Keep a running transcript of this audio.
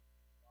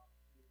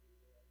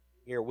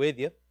here with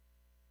you.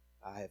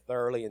 I have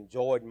thoroughly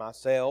enjoyed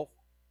myself.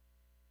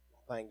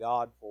 I thank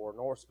God for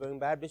North Spoon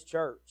Baptist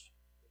Church.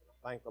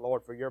 I thank the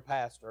Lord for your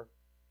pastor,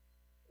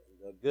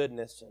 and the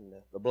goodness and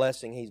the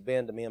blessing he's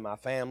been to me and my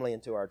family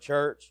and to our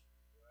church.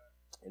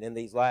 And in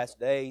these last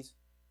days,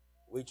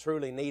 we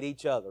truly need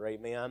each other.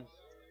 Amen.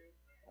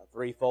 A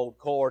threefold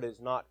cord is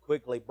not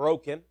quickly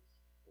broken.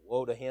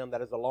 Woe to him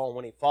that is alone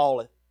when he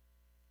falleth.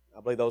 I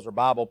believe those are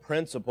Bible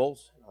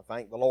principles. I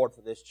thank the Lord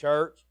for this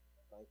church.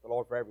 I thank the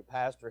Lord for every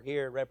pastor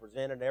here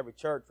represented, every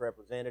church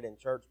represented in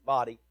church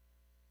body.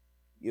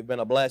 You've been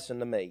a blessing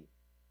to me.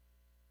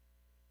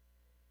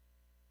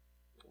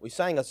 We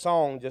sang a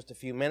song just a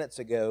few minutes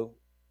ago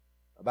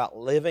about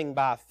living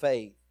by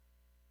faith.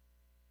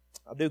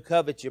 I do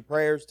covet your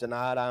prayers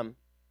tonight. I'm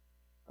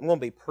going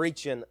to be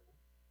preaching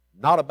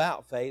not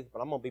about faith,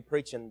 but I'm going to be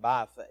preaching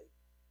by faith.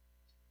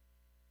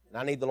 And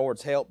I need the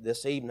Lord's help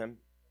this evening.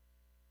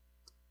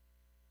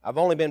 I've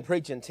only been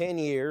preaching 10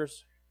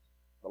 years.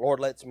 The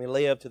Lord lets me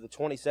live to the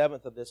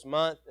 27th of this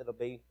month. It'll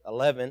be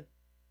 11.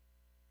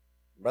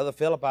 Brother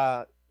Philip,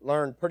 I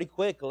learned pretty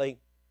quickly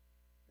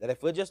that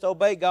if we just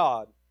obey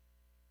God,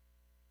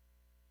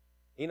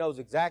 He knows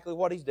exactly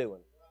what He's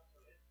doing.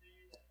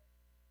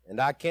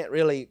 And I can't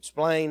really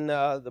explain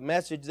the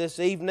message this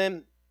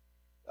evening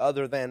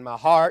other than my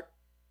heart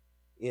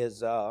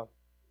is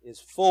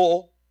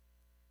full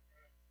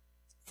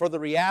for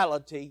the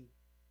reality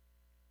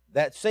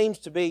that seems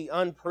to be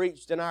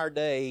unpreached in our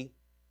day,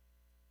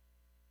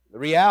 the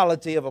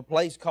reality of a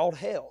place called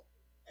hell.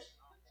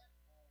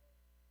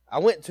 I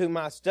went to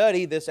my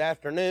study this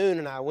afternoon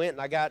and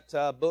I got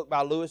a book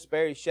by Louis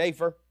Sperry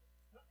Schaeffer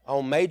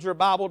on major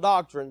Bible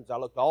doctrines. I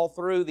looked all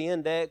through the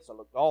index, I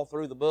looked all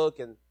through the book,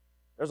 and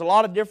there's a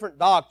lot of different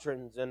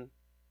doctrines, and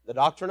the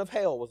doctrine of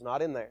hell was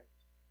not in there.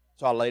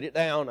 So I laid it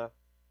down. I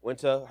went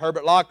to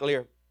Herbert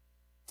Locklear,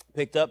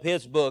 picked up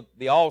his book,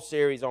 the All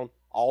Series on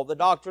all the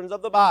doctrines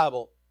of the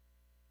Bible.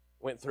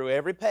 Went through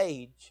every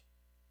page.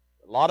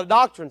 A lot of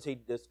doctrines he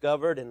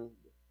discovered and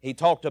he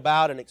talked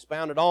about and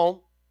expounded on.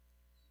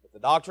 But the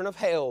doctrine of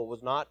hell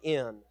was not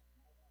in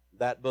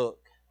that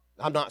book.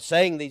 I'm not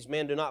saying these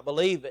men do not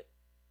believe it.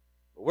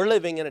 But we're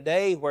living in a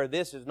day where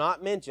this is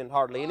not mentioned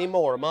hardly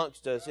anymore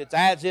amongst us. It's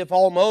as if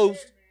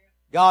almost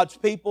God's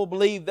people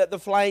believe that the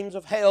flames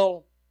of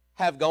hell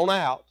have gone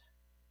out.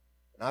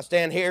 And I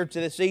stand here to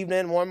this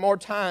evening one more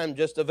time,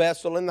 just a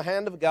vessel in the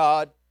hand of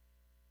God.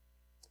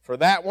 For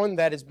that one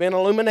that has been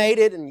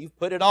illuminated and you've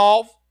put it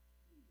off,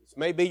 this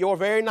may be your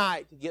very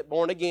night to get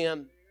born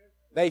again.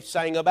 They've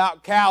sang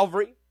about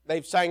Calvary.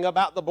 They've sang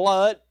about the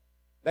blood.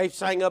 They've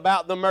sang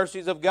about the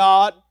mercies of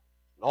God.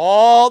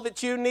 All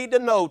that you need to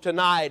know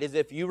tonight is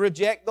if you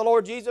reject the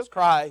Lord Jesus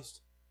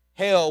Christ,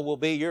 hell will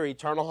be your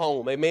eternal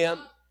home. Amen?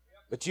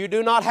 But you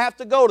do not have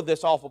to go to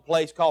this awful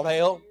place called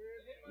hell.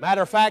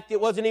 Matter of fact, it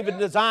wasn't even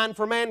designed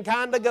for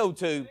mankind to go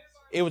to.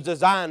 It was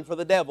designed for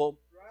the devil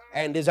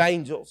and his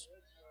angels.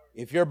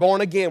 If you're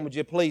born again, would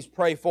you please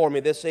pray for me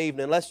this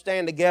evening? Let's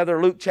stand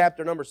together. Luke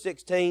chapter number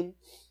 16.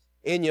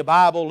 In your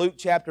Bible, Luke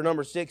chapter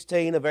number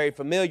 16, a very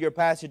familiar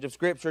passage of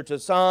Scripture to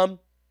some,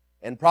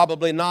 and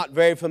probably not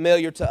very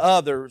familiar to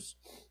others.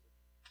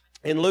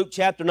 In Luke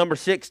chapter number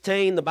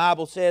 16, the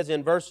Bible says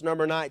in verse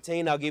number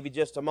 19, I'll give you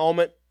just a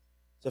moment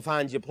to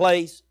find your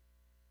place.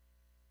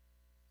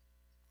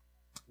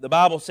 The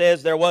Bible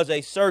says there was a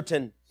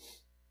certain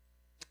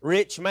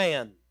rich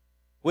man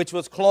which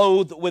was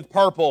clothed with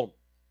purple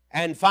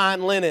and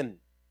fine linen,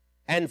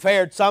 and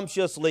fared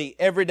sumptuously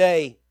every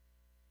day.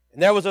 And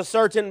there was a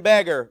certain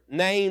beggar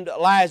named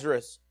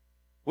Lazarus,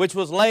 which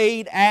was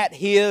laid at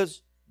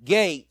his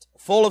gate,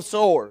 full of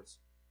sores,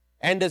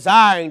 and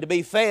desiring to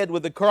be fed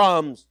with the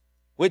crumbs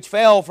which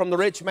fell from the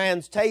rich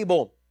man's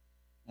table.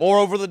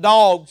 Moreover, the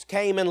dogs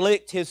came and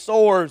licked his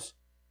sores.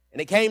 And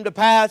it came to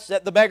pass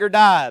that the beggar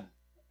died,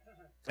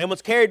 and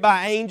was carried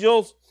by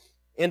angels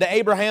into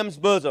Abraham's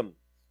bosom.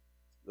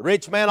 The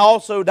rich man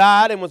also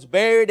died and was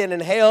buried, and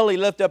in hell he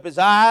lifted up his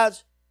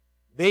eyes,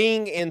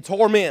 being in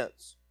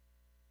torments,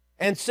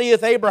 and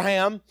seeth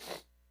Abraham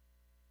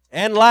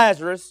and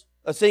Lazarus,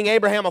 seeing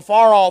Abraham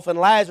afar off and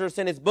Lazarus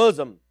in his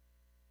bosom.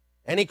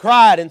 And he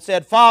cried and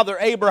said, Father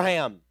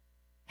Abraham,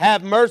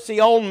 have mercy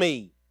on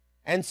me,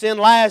 and send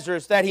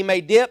Lazarus that he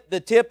may dip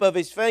the tip of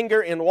his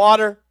finger in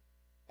water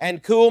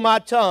and cool my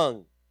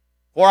tongue,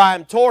 for I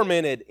am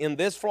tormented in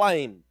this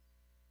flame.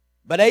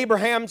 But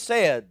Abraham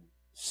said,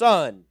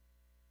 Son,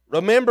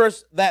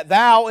 rememberest that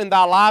thou in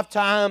thy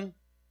lifetime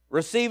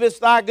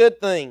receivest thy good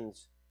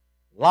things,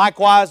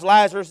 likewise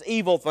Lazarus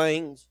evil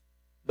things,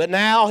 but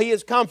now he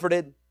is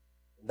comforted,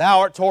 thou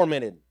art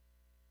tormented.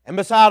 And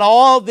beside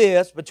all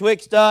this,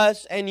 betwixt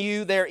us and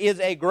you, there is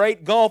a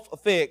great gulf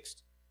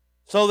fixed,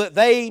 so that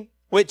they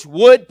which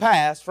would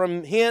pass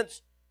from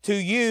hence to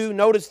you,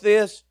 notice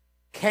this,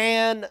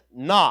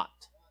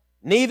 cannot.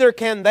 Neither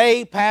can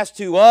they pass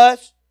to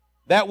us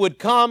that would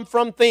come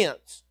from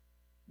thence.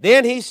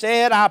 Then he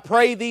said, I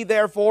pray thee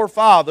therefore,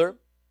 Father,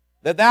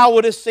 that thou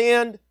wouldest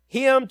send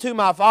him to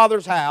my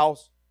father's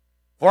house,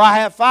 for I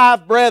have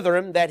 5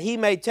 brethren, that he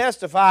may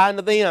testify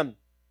unto them,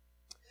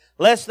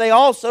 lest they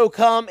also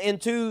come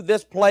into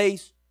this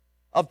place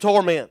of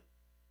torment.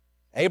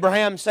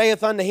 Abraham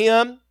saith unto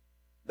him,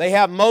 they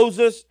have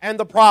Moses and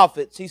the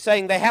prophets. He's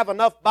saying they have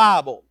enough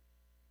Bible.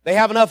 They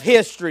have enough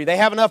history. They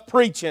have enough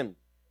preaching.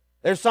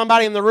 There's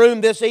somebody in the room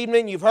this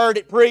evening, you've heard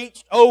it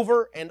preached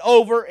over and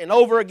over and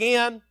over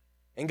again,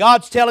 and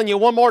God's telling you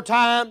one more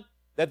time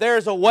that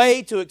there's a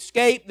way to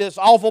escape this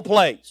awful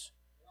place.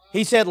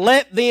 He said,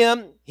 let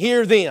them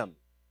hear them.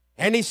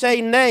 And he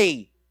say,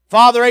 nay,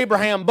 Father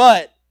Abraham,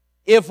 but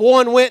if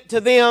one went to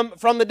them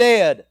from the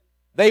dead,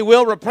 they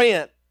will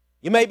repent.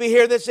 You may be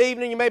here this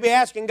evening, you may be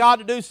asking God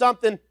to do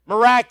something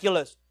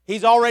miraculous.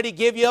 He's already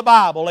give you a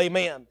Bible,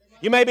 amen.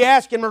 You may be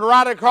asking Him to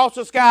write it across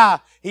the sky.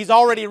 He's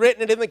already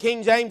written it in the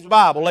King James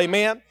Bible,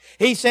 amen.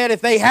 He said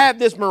if they have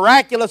this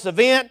miraculous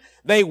event,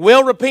 they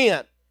will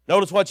repent.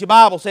 Notice what your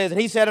Bible says.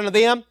 And He said unto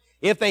them,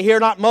 if they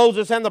hear not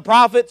Moses and the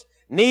prophets,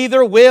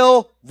 neither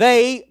will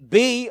they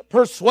be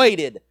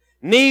persuaded.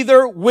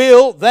 Neither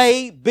will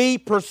they be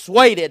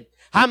persuaded.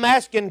 I'm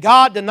asking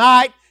God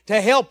tonight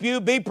to help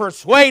you be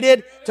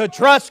persuaded to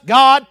trust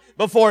God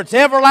before it's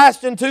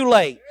everlasting too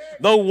late.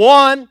 The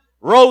one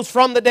rose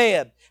from the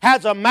dead.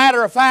 As a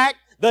matter of fact,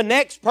 the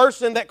next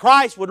person that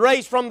Christ would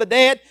raise from the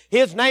dead,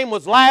 his name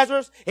was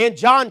Lazarus in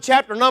John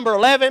chapter number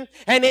 11.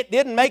 And it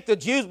didn't make the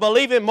Jews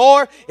believe Him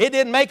more. It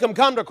didn't make them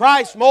come to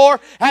Christ more.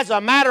 As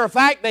a matter of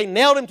fact, they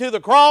nailed Him to the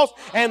cross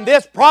and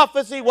this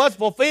prophecy was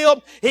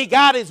fulfilled. He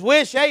got His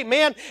wish,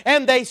 amen.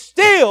 And they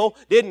still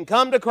didn't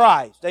come to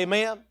Christ,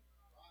 amen.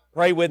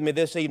 Pray with me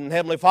this evening.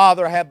 Heavenly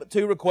Father, I have but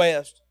two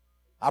requests.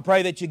 I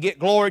pray that you get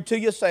glory to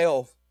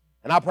yourself.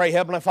 And I pray,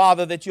 Heavenly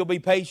Father, that you'll be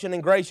patient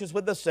and gracious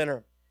with the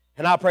sinner.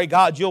 And I pray,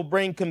 God, you'll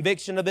bring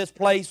conviction to this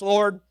place,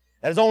 Lord,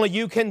 as only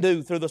you can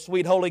do through the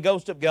sweet Holy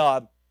Ghost of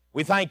God.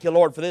 We thank you,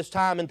 Lord, for this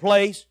time and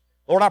place.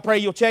 Lord, I pray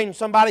you'll change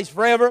somebody's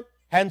forever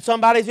and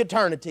somebody's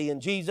eternity.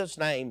 In Jesus'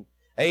 name,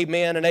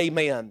 amen and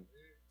amen.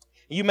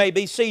 You may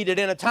be seated.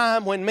 In a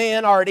time when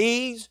men are at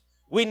ease,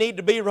 we need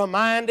to be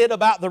reminded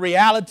about the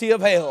reality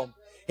of hell.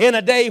 In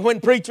a day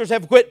when preachers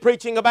have quit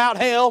preaching about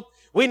hell,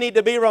 we need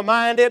to be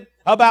reminded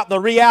about the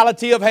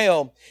reality of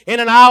hell. In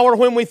an hour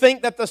when we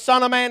think that the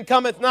Son of Man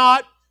cometh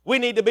not, we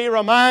need to be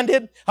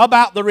reminded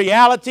about the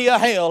reality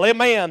of hell.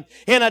 Amen.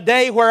 In a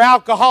day where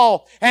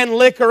alcohol and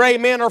liquor,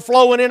 amen, are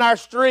flowing in our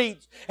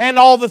streets and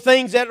all the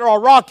things that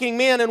are rocking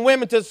men and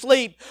women to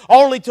sleep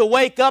only to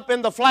wake up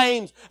in the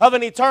flames of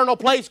an eternal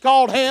place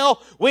called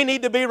hell, we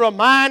need to be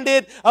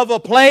reminded of a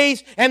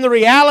place and the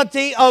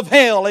reality of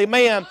hell.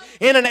 Amen.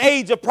 In an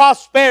age of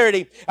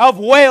prosperity, of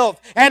wealth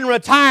and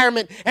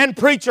retirement and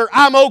preacher,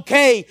 I'm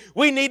okay.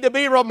 We need to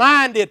be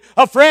reminded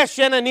afresh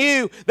and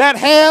anew that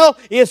hell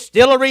is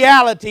still a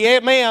reality.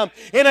 Amen.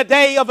 In a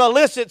day of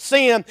illicit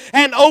sin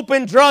and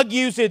open drug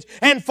usage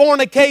and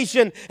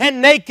fornication and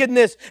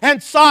nakedness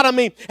and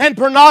sodomy and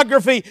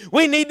pornography,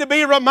 we need to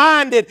be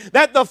reminded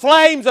that the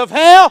flames of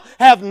hell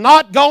have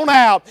not gone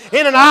out.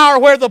 In an hour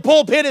where the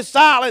pulpit is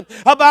silent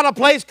about a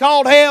place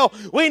called hell,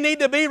 we need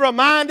to be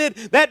reminded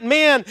that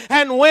men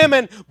and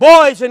women,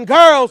 boys and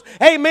girls,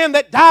 amen,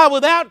 that die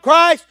without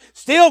Christ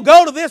still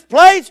go to this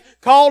place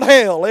called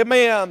hell.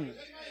 Amen.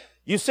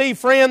 You see,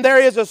 friend, there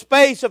is a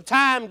space of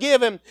time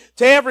given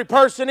to every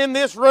person in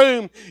this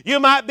room. You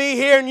might be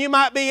here and you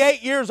might be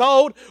 8 years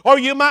old, or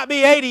you might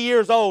be 80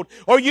 years old,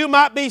 or you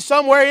might be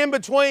somewhere in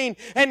between,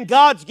 and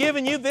God's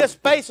given you this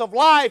space of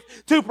life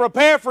to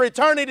prepare for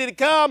eternity to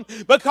come,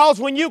 because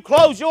when you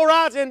close your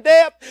eyes in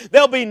death,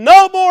 there'll be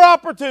no more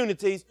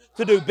opportunities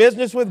to do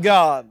business with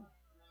God.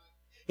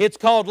 It's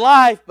called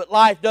life, but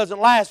life doesn't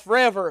last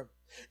forever.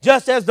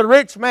 Just as the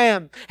rich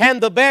man and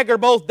the beggar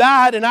both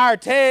died in our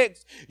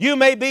text, you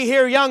may be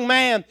here, young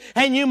man,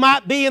 and you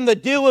might be in the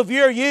dew of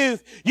your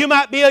youth. You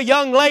might be a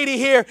young lady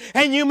here,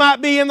 and you might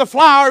be in the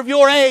flower of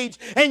your age,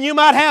 and you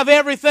might have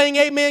everything,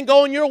 amen,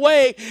 going your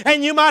way,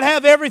 and you might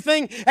have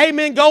everything,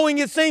 amen, going,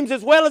 it seems,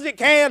 as well as it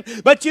can,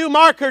 but you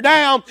mark her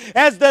down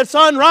as the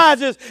sun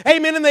rises,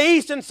 amen, in the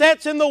east and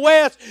sets in the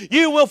west.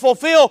 You will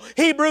fulfill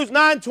Hebrews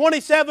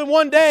 9:27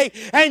 one day,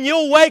 and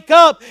you'll wake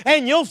up,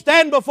 and you'll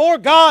stand before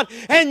God,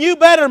 and you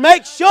better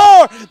make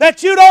sure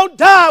that you don't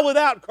die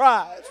without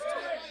Christ.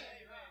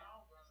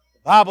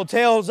 The Bible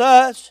tells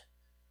us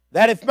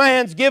that if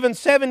man's given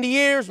 70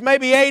 years,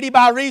 maybe 80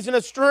 by reason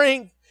of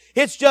strength,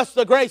 it's just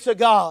the grace of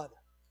God.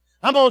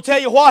 I'm going to tell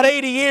you what,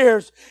 80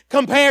 years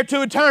compared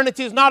to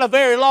eternity is not a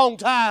very long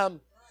time.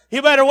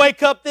 You better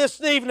wake up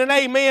this evening,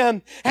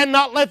 amen, and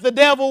not let the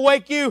devil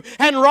wake you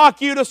and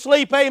rock you to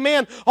sleep,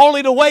 amen,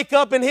 only to wake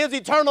up in his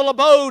eternal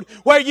abode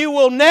where you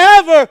will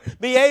never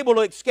be able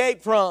to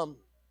escape from.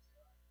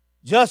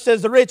 Just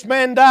as the rich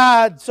man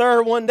died,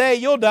 sir, one day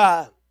you'll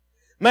die.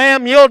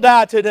 Ma'am, you'll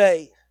die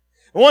today.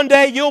 One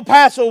day you'll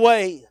pass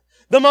away.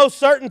 The most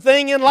certain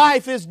thing in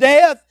life is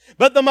death,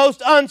 but the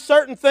most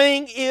uncertain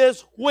thing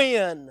is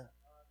when.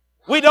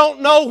 We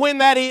don't know when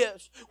that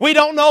is. We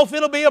don't know if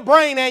it'll be a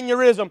brain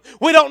aneurysm.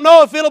 We don't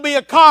know if it'll be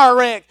a car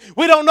wreck.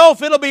 We don't know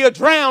if it'll be a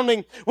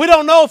drowning. We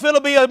don't know if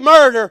it'll be a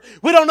murder.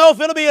 We don't know if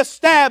it'll be a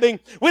stabbing.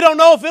 We don't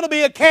know if it'll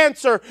be a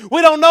cancer.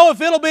 We don't know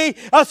if it'll be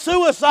a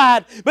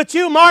suicide. But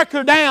you mark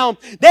her down.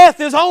 Death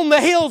is on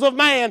the heels of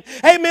man.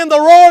 Amen. The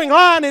roaring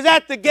lion is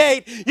at the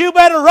gate. You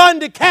better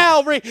run to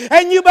Calvary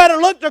and you better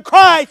look to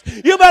Christ.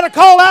 You better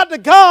call out to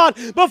God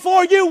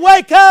before you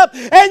wake up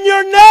and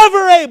you're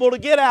never able to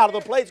get out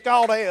of the place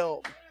called hell.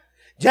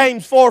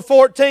 James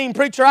 4:14,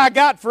 preacher, I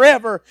got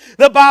forever.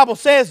 The Bible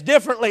says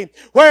differently.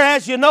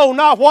 Whereas you know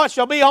not what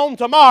shall be on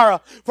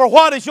tomorrow. For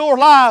what is your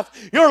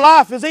life? Your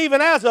life is even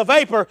as a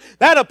vapor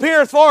that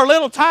appeareth for a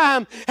little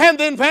time and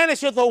then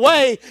vanisheth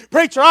away.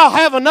 Preacher, I'll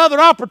have another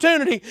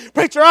opportunity.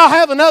 Preacher, I'll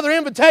have another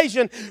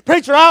invitation.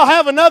 Preacher, I'll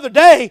have another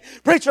day.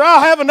 Preacher,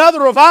 I'll have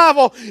another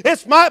revival.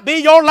 This might be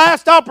your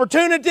last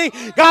opportunity.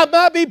 God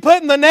might be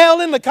putting the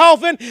nail in the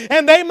coffin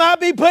and they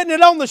might be putting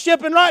it on the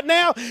shipping right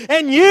now.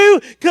 And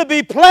you could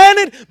be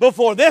planted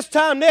before this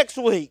time next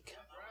week.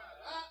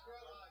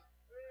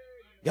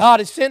 God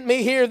has sent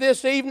me here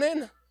this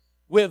evening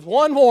with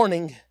one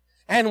warning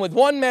and with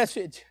one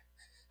message.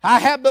 I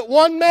have but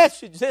one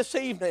message this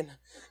evening.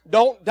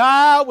 Don't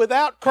die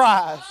without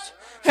Christ.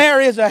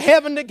 There is a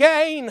heaven to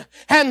gain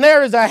and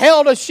there is a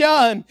hell to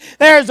shun.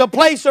 There is a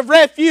place of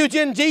refuge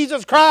in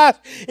Jesus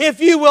Christ. If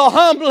you will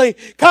humbly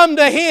come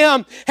to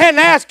Him and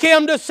ask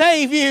Him to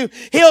save you,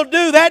 He'll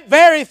do that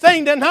very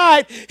thing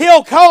tonight.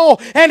 He'll call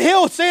and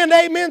He'll send,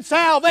 amen,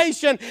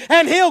 salvation,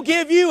 and He'll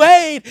give you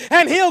aid,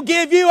 and He'll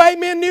give you,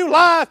 amen, new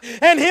life,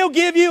 and He'll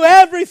give you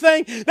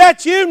everything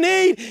that you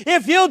need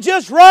if you'll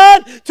just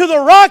run to the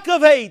Rock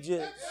of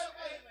Ages.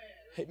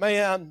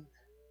 Amen.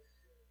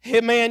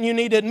 Amen. You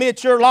need to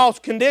admit your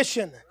lost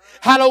condition.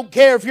 I don't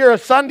care if you're a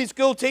Sunday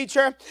school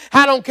teacher.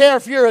 I don't care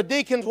if you're a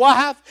deacon's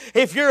wife.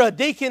 If you're a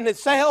deacon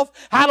itself.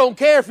 I don't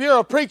care if you're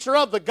a preacher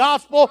of the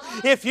gospel.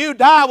 If you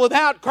die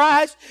without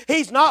Christ,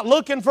 He's not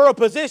looking for a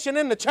position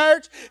in the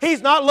church.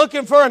 He's not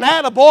looking for an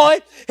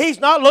attaboy. He's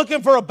not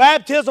looking for a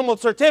baptismal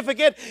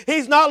certificate.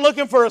 He's not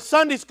looking for a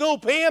Sunday school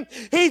pen.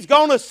 He's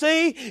going to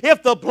see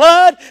if the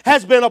blood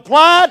has been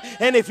applied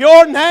and if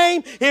your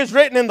name is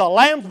written in the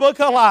Lamb's Book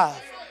of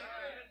Life.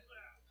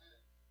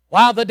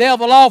 While the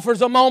devil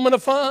offers a moment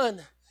of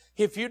fun,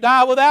 if you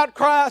die without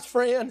Christ,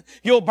 friend,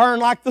 you'll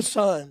burn like the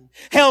sun.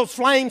 Hell's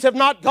flames have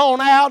not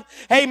gone out.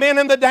 Amen.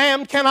 And the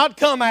damned cannot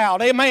come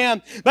out.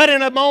 Amen. But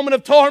in a moment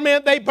of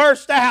torment, they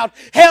burst out.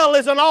 Hell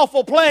is an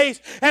awful place.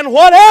 And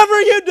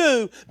whatever you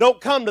do, don't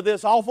come to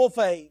this awful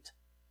fate.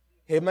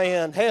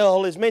 Amen.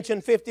 Hell is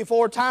mentioned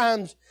 54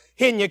 times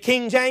in your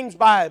King James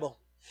Bible.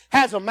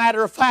 As a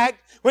matter of fact,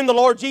 when the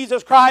Lord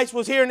Jesus Christ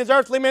was here in His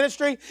earthly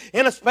ministry,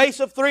 in a space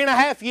of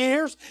 3.5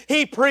 years,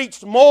 He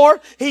preached more,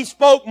 He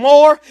spoke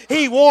more,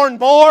 He warned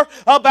more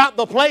about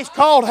the place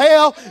called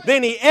hell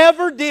than He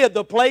ever did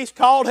the place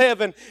called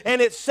heaven.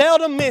 And it's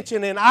seldom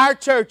mentioned in our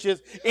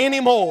churches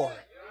anymore.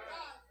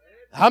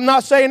 I'm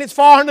not saying it's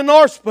far into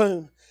North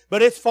Spoon,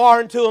 but it's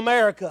far into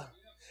America.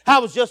 I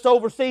was just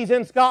overseas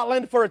in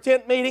Scotland for a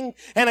tent meeting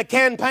and a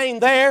campaign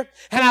there.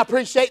 And I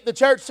appreciate the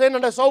church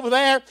sending us over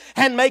there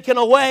and making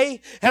a way.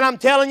 And I'm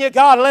telling you,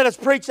 God let us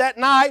preach that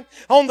night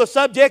on the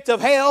subject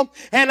of hell.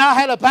 And I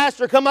had a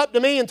pastor come up to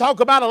me and talk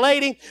about a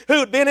lady who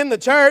had been in the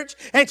church.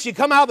 And she'd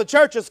come out of the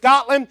Church of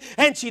Scotland.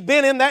 And she'd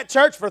been in that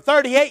church for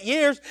 38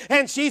 years.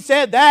 And she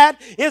said,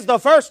 that is the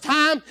first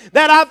time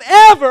that I've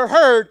ever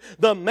heard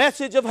the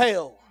message of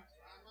hell.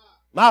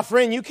 My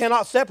friend, you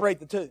cannot separate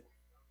the two.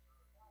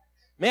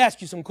 Let me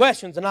ask you some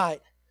questions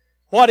tonight.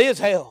 What is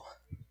hell?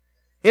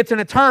 It's an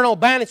eternal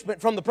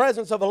banishment from the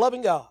presence of a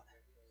loving God.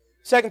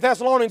 2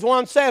 Thessalonians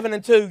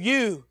 1:7-2.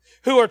 You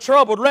who are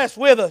troubled, rest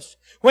with us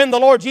when the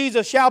Lord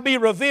Jesus shall be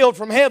revealed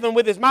from heaven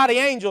with His mighty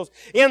angels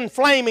in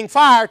flaming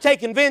fire,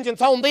 taking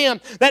vengeance on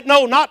them that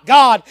know not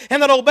God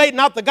and that obey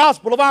not the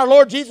gospel of our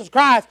Lord Jesus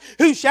Christ,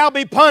 who shall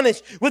be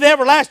punished with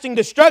everlasting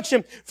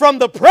destruction from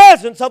the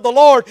presence of the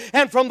Lord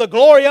and from the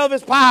glory of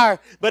His power.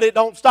 But it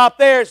don't stop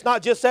there. It's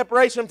not just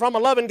separation from a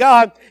loving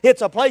God.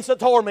 It's a place of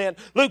torment.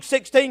 Luke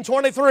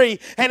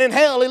 16:23, and in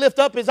hell He lift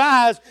up His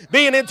eyes,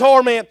 being in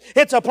torment.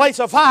 It's a place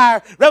of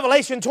fire.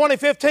 Revelation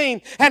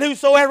 20:15, and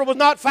whosoever was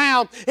not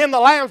found in the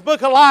Lamb's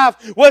Book of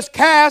Life was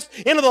cast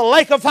into the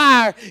lake of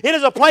fire. It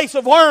is a place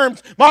of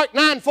worms. Mark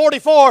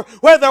 9:44,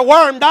 where the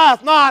worm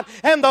dieth not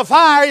and the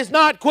fire is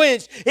not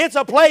quenched. It's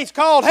a place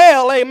called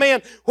hell.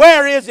 Amen.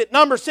 Where is it?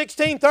 Numbers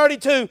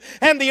 16:32,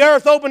 and the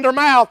earth opened her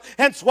mouth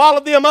and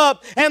swallowed them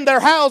up and their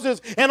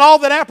houses and all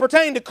that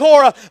appertained to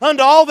Korah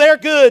unto all their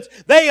goods.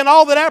 They and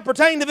all that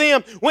appertained to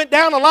them went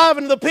down alive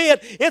into the pit.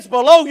 It's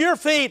below your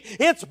feet.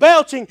 It's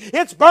belching.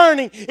 It's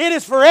burning. It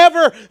is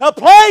forever a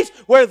place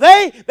where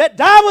they that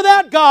die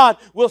without God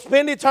will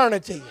spend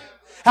eternity.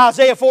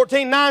 Isaiah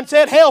 14:9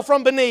 said, hell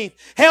from beneath,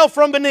 hell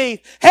from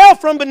beneath, hell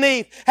from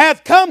beneath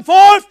hath come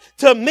forth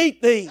to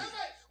meet thee.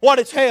 What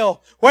is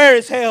hell? Where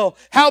is hell?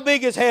 How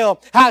big is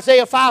hell?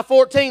 Isaiah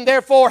 5:14,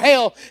 therefore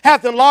hell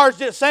hath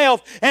enlarged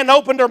itself and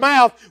opened her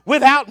mouth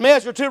without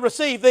measure to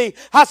receive thee.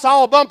 I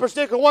saw a bumper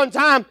sticker one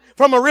time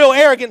from a real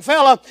arrogant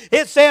fella.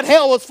 It said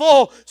hell was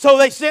full, so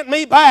they sent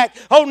me back.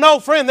 Oh no,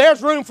 friend,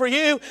 there's room for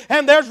you,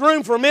 and there's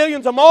room for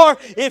millions or more.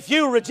 If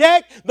you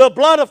reject the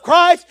blood of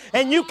Christ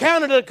and you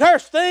count it a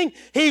cursed thing,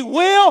 He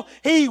will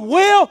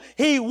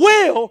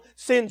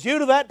send you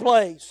to that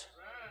place.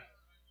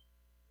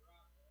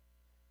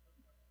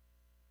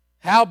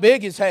 How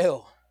big is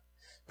hell?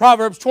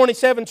 Proverbs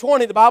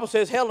 27:20, the Bible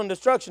says hell and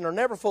destruction are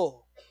never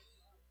full.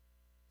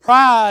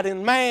 Pride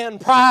in man,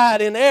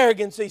 pride in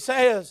arrogance, he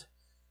says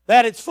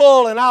that it's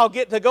full and I'll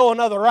get to go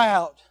another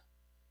route.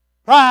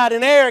 Pride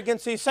and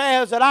arrogance, he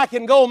says that I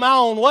can go my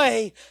own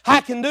way. I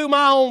can do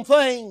my own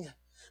thing.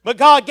 But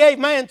God gave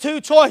man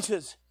two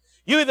choices.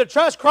 You either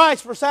trust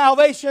Christ for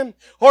salvation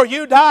or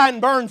you die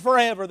and burn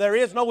forever. There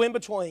is no in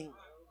between.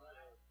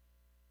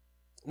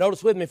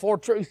 Notice with me 4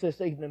 truths this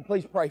evening.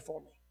 Please pray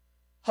for me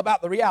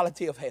about the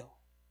reality of hell.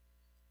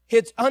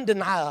 It's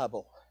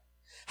undeniable.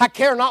 I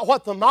care not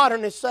what the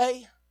modernists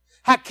say.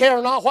 I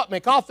care not what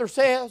MacArthur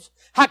says.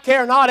 I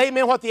care not,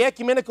 amen, what the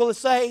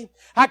ecumenicalists say.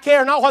 I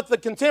care not what the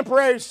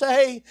contemporaries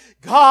say.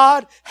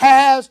 God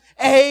has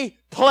a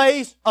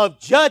place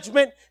of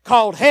judgment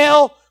called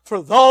hell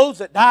for those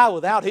that die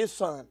without His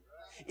Son.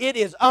 It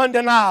is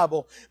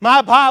undeniable.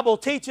 My Bible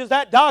teaches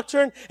that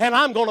doctrine, and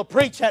I'm going to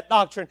preach that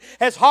doctrine.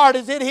 As hard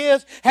as it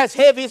is, as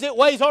heavy as it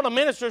weighs on a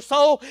minister's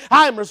soul,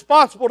 I am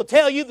responsible to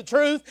tell you the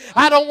truth.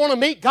 I don't want to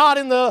meet God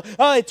in the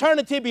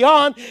eternity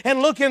beyond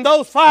and look in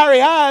those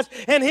fiery eyes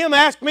and Him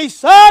ask me,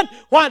 son,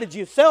 why did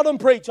you seldom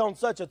preach on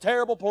such a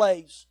terrible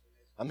place?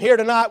 I'm here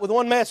tonight with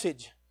one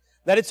message,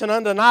 that it's an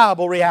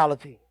undeniable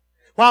reality.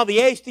 While the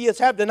atheists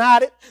have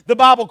denied it, the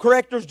Bible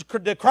correctors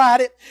decried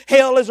it.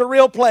 Hell is a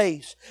real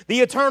place.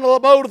 The eternal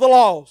abode of the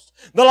lost.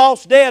 The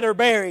lost dead are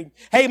buried.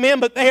 Amen.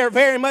 But they are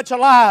very much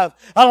alive.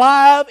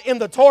 Alive in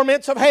the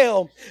torments of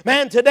hell.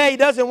 Man today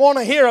doesn't want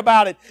to hear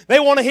about it. They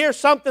want to hear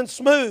something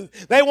smooth.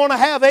 They want to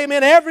have,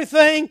 amen,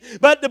 everything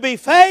but to be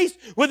faced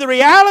with the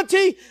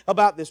reality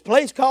about this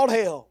place called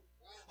hell.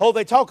 Oh,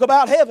 they talk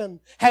about heaven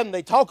and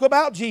they talk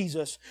about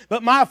Jesus.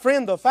 But my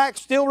friend, the fact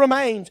still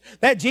remains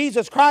that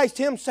Jesus Christ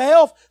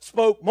Himself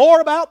spoke more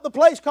about the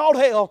place called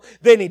hell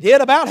than He did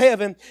about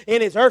heaven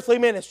in His earthly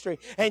ministry.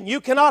 And you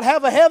cannot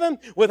have a heaven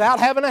without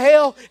having a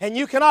hell, and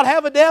you cannot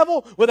have a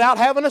devil without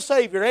having a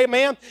Savior.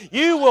 Amen.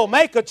 You will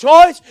make a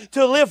choice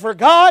to live for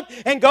God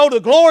and go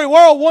to glory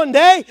world one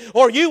day,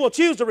 or you will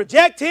choose to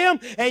reject Him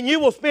and you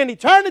will spend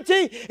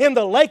eternity in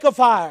the lake of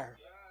fire.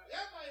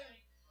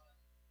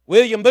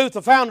 William Booth,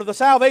 the founder of the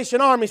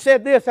Salvation Army,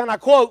 said this, and I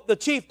quote, "The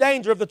chief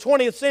danger of the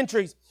 20th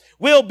centuries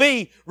will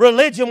be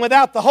religion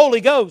without the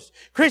Holy Ghost,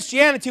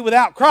 Christianity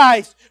without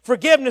Christ,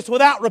 forgiveness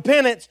without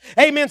repentance,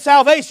 amen,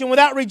 salvation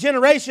without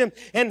regeneration,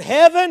 and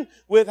heaven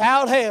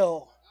without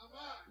hell."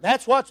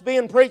 That's what's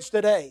being preached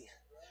today.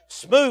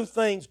 Smooth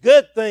things,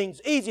 good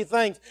things, easy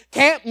things,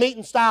 camp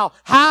meeting style,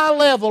 high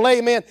level,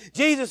 amen.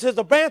 Jesus is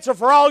the answer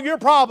for all your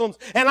problems,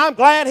 and I'm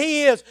glad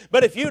He is.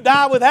 But if you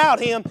die without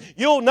Him,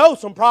 you'll know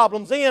some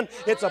problems in.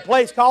 It's a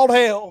place called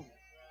hell.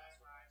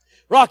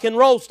 Rock and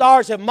roll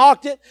stars have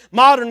mocked it.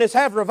 Modernists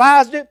have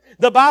revised it.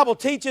 The Bible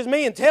teaches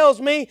me and tells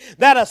me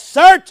that a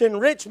certain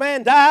rich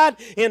man died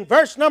in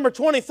verse number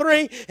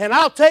 23, and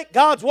I'll take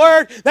God's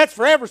word that's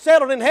forever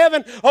settled in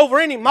heaven over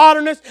any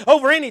modernist,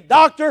 over any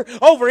doctor,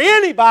 over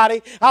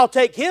anybody. I'll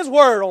take His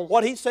word on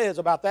what He says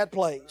about that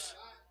place.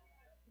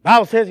 The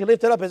Bible says He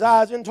lifted up His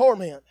eyes in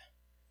torment,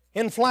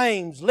 in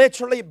flames,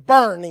 literally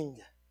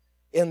burning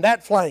in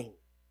that flame.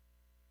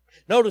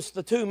 Notice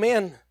the two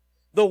men,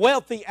 the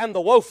wealthy and the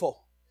woeful.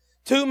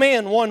 Two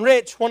men, one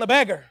rich, one a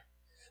beggar.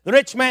 The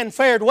rich man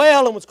fared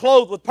well and was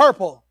clothed with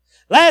purple.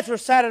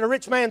 Lazarus sat at a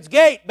rich man's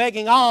gate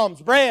begging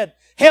alms, bread,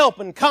 help,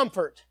 and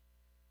comfort.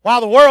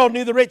 While the world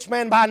knew the rich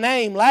man by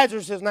name,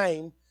 Lazarus'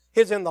 name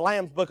is in the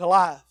Lamb's Book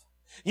alive.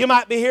 You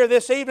might be here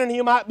this evening,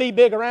 you might be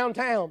big around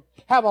town,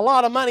 have a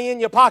lot of money in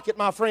your pocket,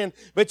 my friend,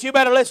 but you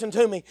better listen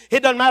to me.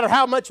 It doesn't matter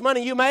how much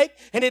money you make,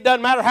 and it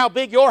doesn't matter how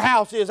big your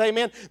house is,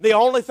 amen. The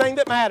only thing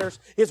that matters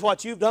is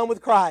what you've done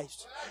with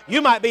Christ.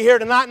 You might be here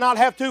tonight and not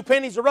have 2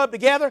 pennies to rub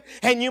together,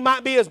 and you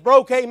might be as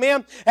broke,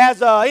 amen,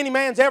 as any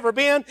man's ever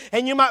been,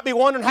 and you might be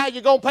wondering how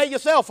you're going to pay your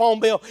cell phone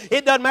bill.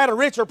 It doesn't matter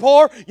rich or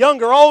poor,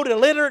 young or old,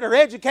 illiterate or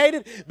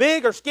educated,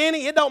 big or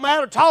skinny. It don't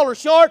matter tall or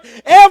short.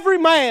 Every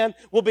man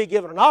will be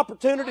given an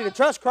opportunity to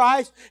trust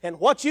Christ, and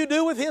what you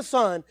do with His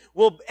Son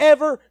will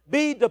ever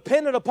be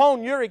dependent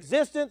upon your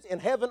existence in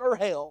heaven or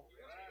hell.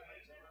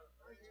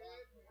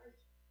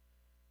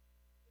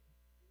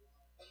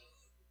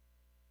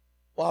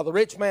 While the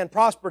rich man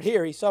prospered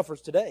here, he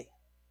suffers today.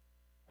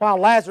 While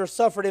Lazarus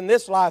suffered in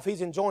this life,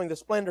 he's enjoying the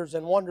splendors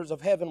and wonders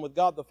of heaven with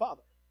God the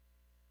Father.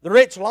 The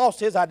rich lost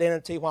his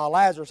identity, while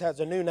Lazarus has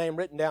a new name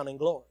written down in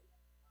glory.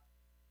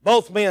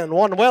 Both men,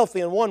 one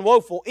wealthy and one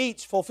woeful,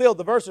 each fulfilled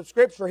the verse of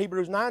Scripture,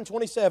 Hebrews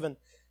 9:27.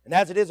 And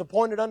as it is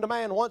appointed unto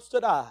man once to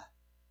die,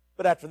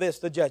 but after this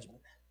the judgment.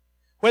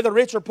 Whether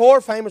rich or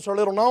poor, famous or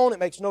little known, it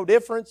makes no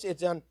difference.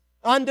 It's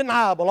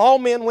undeniable. All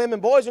men,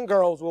 women, boys, and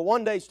girls will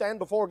one day stand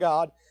before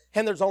God,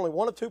 and there's only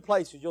one of two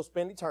places you'll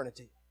spend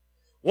eternity.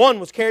 One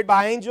was carried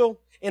by angel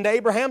into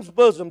Abraham's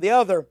bosom. The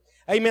other,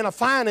 amen, a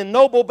fine and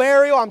noble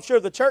burial. I'm sure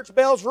the church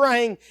bells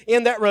rang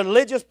in that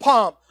religious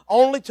pomp,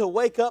 only to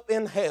wake up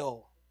in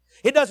hell.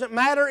 It doesn't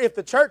matter if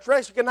the church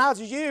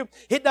recognizes you.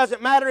 It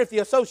doesn't matter if the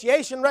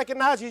association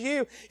recognizes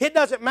you. It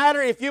doesn't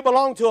matter if you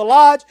belong to a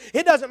lodge.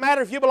 It doesn't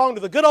matter if you belong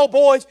to the good old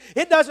boys.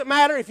 It doesn't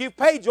matter if you've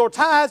paid your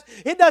tithes.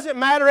 It doesn't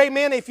matter,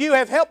 amen, if you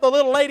have helped the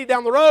little lady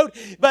down the road.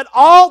 But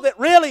all that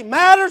really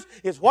matters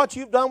is what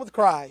you've done with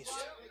Christ.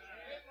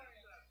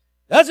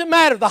 Doesn't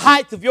matter the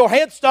height of your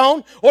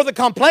headstone or the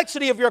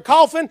complexity of your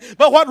coffin,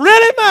 but what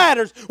really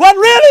matters, has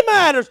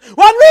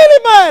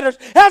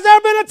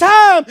there been a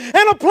time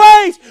and a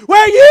place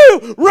where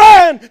you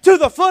ran to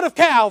the foot of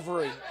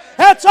Calvary?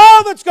 That's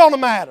all that's going to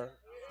matter.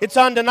 It's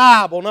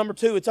undeniable. Number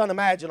two, it's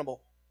unimaginable.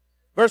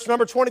 Verse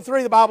number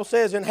 23, the Bible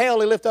says, in hell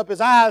he lifted up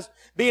his eyes,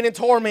 being in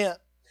torment.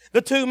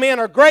 The two men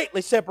are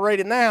greatly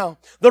separated now.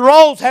 The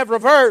roles have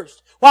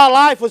reversed. While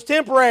life was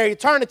temporary,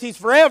 eternity's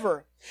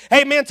forever.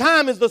 Amen.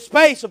 Time is the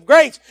space of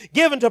grace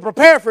given to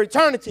prepare for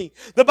eternity.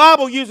 The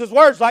Bible uses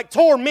words like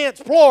torments,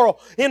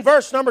 plural, in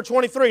verse number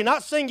 23,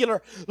 not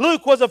singular.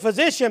 Luke was a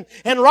physician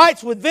and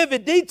writes with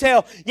vivid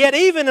detail, yet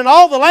even in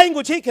all the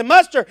language he can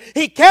muster,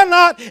 he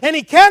cannot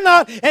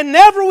and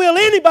never will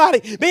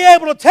anybody be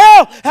able to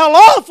tell how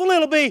awful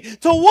it'll be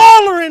to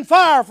waller in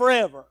fire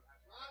forever.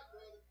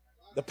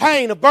 The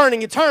pain of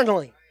burning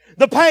eternally.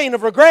 The pain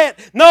of regret,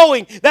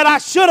 knowing that I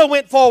should have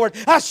went forward.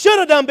 I should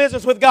have done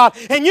business with God.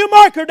 And you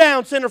mark her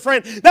down, sinner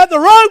friend, that the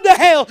road to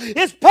hell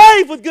is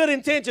paved with good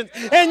intentions.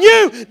 And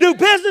you do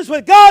business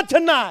with God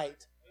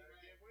tonight.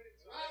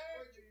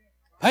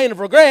 Pain of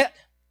regret.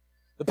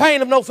 The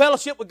pain of no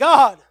fellowship with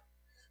God.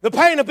 The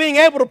pain of being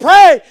able to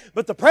pray,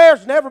 but the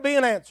prayers never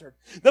being answered.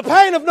 The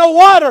pain of no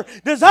water,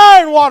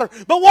 desiring water,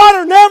 but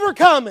water never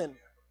coming.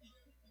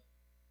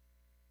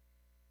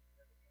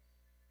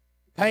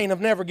 The pain of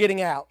never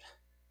getting out.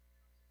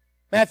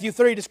 Matthew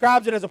 3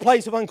 describes it as a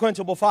place of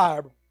unquenchable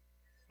fire.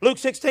 Luke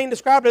 16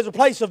 described it as a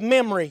place of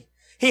memory.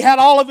 He had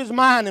all of his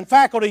mind and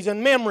faculties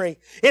and memory.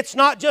 It's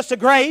not just a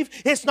grave.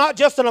 It's not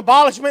just an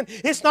abolishment.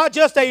 It's not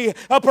just a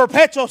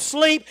perpetual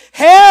sleep.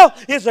 Hell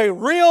is a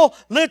real,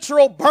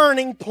 literal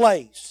burning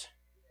place.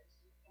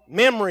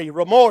 Memory,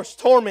 remorse,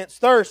 torments,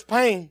 thirst,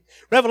 pain.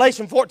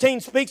 Revelation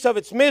 14 speaks of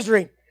its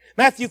misery.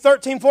 Matthew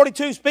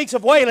 13:42 speaks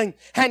of wailing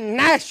and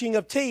gnashing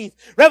of teeth.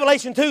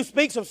 Revelation 2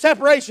 speaks of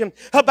separation.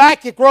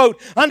 Habakkuk wrote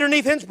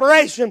underneath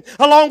inspiration,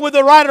 along with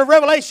the writer of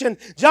Revelation,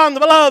 John the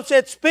Beloved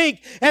said,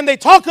 speak. And they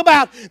talk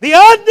about the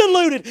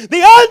undiluted,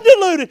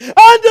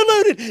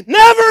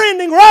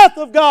 never-ending wrath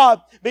of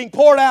God being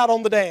poured out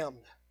on the damned.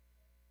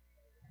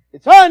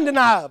 It's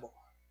undeniable.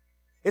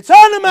 It's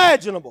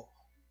unimaginable.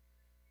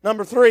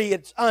 Number 3,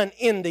 it's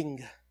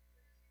unending.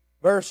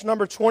 Verse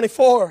number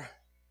 24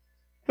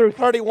 through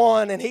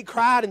 31, and he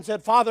cried and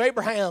said, Father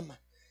Abraham,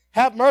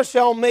 have mercy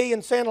on me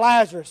and send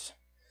Lazarus.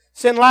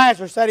 Send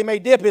Lazarus that he may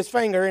dip his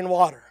finger in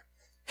water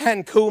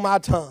and cool my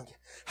tongue.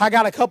 I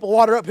got a cup of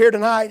water up here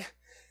tonight.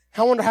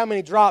 I wonder how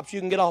many drops you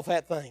can get off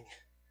that thing.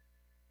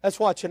 Let's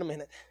watch in a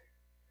minute.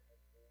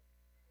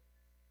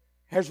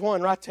 There's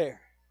one right there.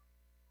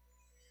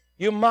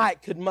 You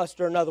could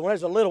muster another one.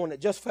 There's a little one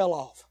that just fell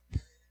off.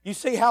 You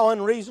see how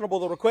unreasonable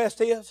the request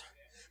is?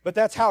 But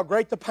that's how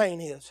great the pain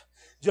is.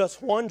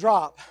 Just one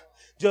drop.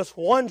 Just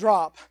one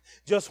drop,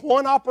 just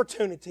one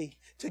opportunity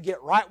to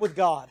get right with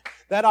God.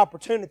 That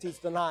opportunity is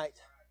tonight.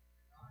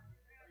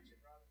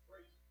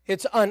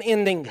 It's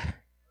unending.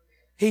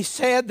 He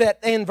said that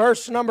in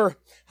verse number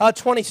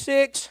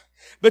 26,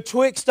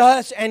 betwixt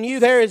us and you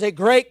there is a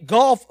great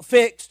gulf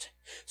fixed,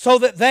 so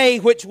that they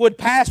which would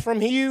pass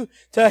from you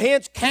to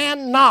hence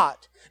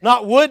cannot,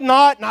 not would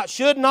not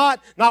should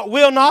not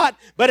will not,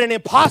 but an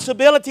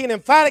impossibility, an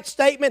emphatic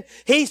statement.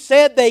 He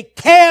said they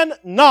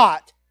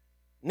cannot.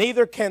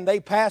 Neither can they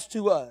pass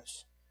to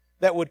us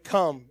that would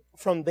come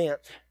from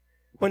thence.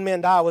 When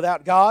men die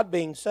without God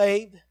being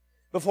saved,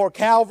 before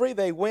Calvary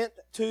they went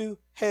to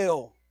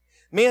hell.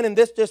 Men in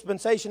this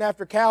dispensation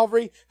after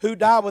Calvary who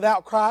die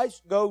without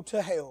Christ go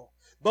to hell.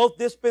 Both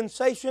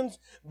dispensations,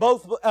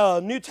 both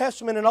New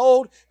Testament and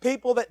Old,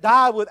 people that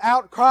die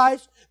without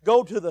Christ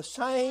go to the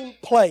same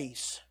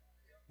place.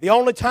 The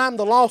only time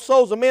the lost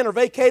souls of men are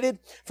vacated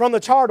from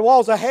the charred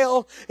walls of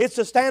hell is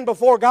to stand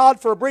before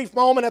God for a brief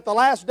moment at the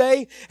last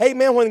day.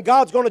 Amen. When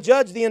God's going to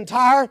judge the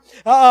entire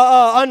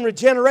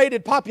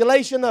unregenerated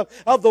population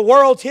of the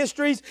world's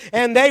histories,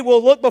 and they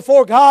will look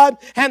before God,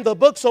 and the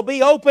books will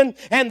be open,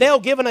 and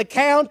they'll give an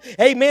account.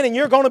 Amen. And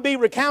you're going to be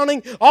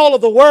recounting all of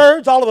the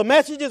words, all of the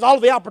messages, all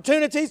of the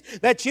opportunities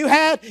that you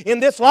had in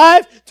this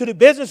life to do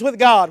business with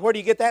God. Where do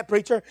you get that,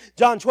 preacher?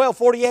 John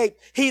 12:48.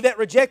 He that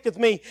rejecteth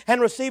me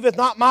and receiveth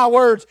not my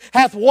words words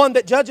hath one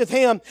that judgeth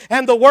him,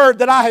 and the word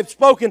that I have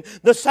spoken,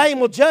 the same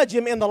will judge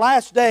him in the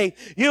last day.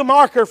 You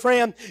mark her,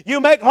 friend. You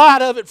make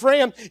light of it,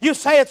 friend. You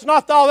say it's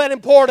not all that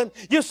important.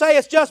 You say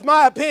it's just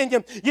my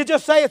opinion. You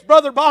just say it's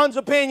Brother Bond's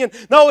opinion.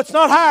 No, it's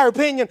not our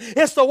opinion.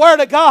 It's the Word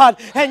of God.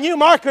 And you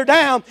mark her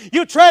down.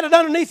 You tread it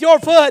underneath your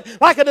foot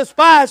like a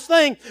despised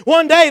thing.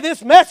 One day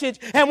this message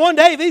and one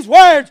day these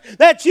words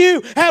that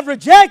you have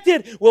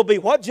rejected will be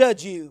what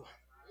judge you.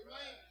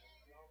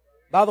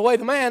 By the way,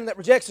 the man that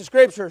rejects the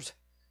Scriptures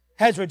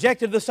has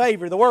rejected the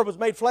Savior. The Word was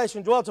made flesh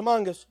and dwelt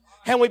among us.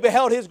 And we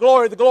beheld His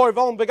glory, the glory of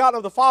only begotten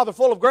of the Father,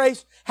 full of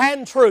grace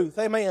and truth.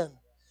 Amen.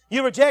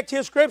 You reject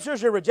His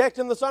Scriptures, you're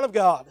rejecting the Son of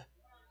God.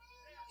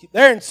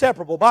 They're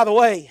inseparable. By the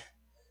way,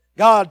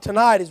 God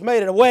tonight has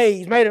made it a way.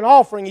 He's made an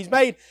offering. He's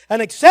made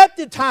an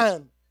accepted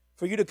time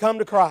for you to come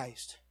to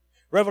Christ.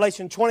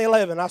 Revelation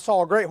 20:11, I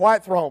saw a great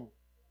white throne,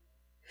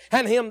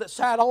 and Him that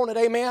sat on it,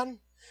 amen,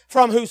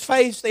 from whose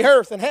face the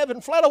earth and heaven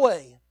fled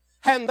away,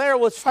 and there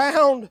was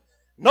found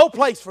no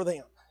place for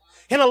them.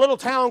 In a little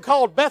town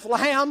called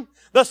Bethlehem,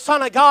 the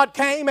Son of God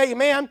came,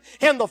 amen,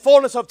 in the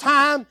fullness of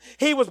time.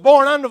 He was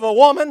born under a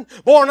woman,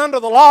 born under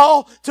the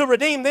law, to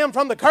redeem them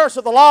from the curse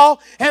of the law.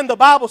 And the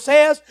Bible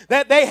says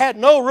that they had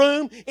no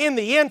room in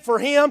the inn for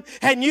Him.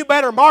 And you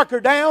better mark her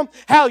down.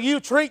 How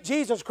you treat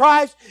Jesus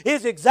Christ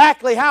is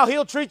exactly how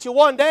He'll treat you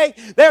one day.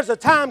 There's a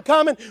time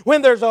coming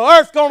when there's an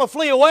earth going to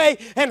flee away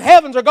and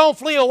heavens are going to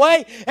flee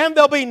away, and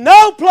there'll be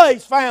no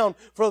place found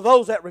for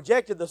those that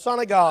rejected the Son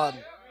of God.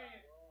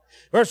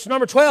 Verse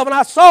number 12, and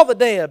I saw the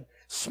dead,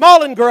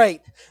 small and great,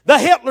 the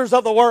Hitlers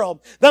of the world,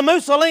 the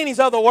Mussolinis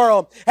of the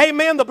world,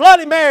 amen, the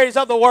Bloody Marys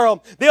of the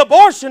world, the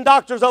abortion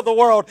doctors of the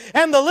world,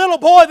 and the little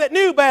boy that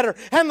knew better,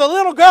 and the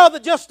little girl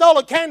that just stole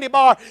a candy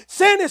bar.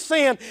 Sin is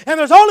sin, and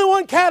there's only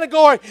one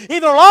category,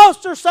 either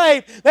lost or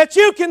saved, that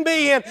you can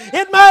be in.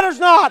 It matters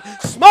not,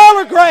 small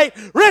or great,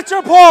 rich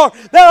or poor,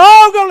 they're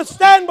all going to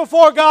stand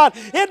before God.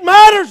 It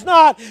matters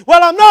not,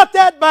 well, I'm not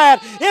that bad.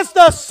 It's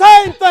the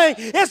same thing.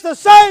 It's the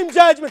same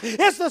judgment.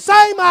 It's the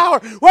same hour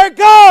where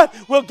God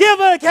will give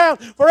an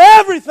account for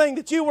everything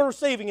that you were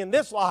receiving in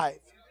this life.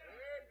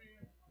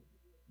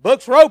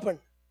 Books were open,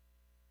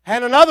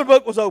 and another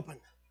book was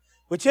opened,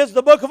 which is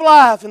the book of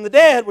life, and the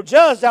dead were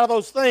judged out of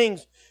those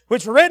things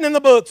which were written in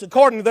the books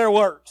according to their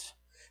works.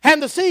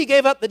 And the sea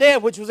gave up the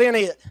dead which was in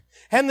it,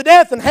 and the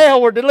death and hell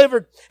were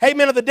delivered,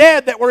 amen, of the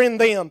dead that were in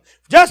them.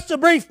 Just a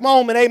brief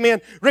moment,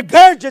 amen,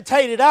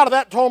 regurgitated out of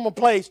that tormented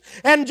place.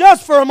 And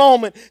just for a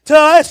moment,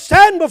 to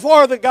stand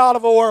before the God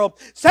of the world,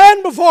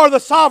 stand before the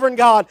sovereign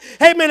God,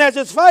 amen, as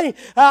His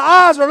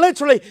eyes are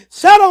literally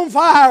set on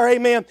fire,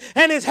 amen,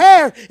 and His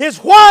hair is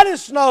white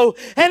as snow,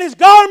 and His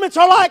garments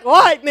are like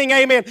lightning,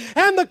 amen,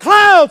 and the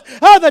clouds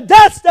are the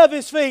dust of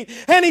His feet,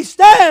 and He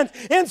stands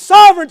in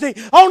sovereignty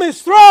on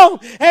His throne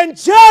and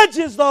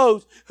judges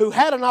those who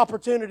had an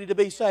opportunity to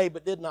be saved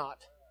but did not.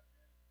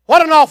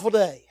 What an awful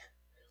day.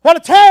 What a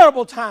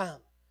terrible time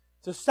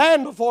to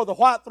stand before the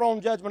white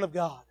throne judgment of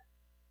God.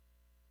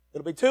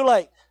 It'll be too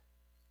late.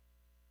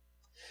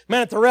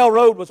 Man at the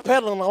railroad was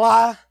peddling a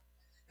lie,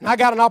 and I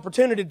got an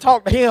opportunity to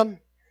talk to him.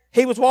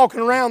 He was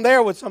walking around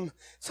there with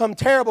some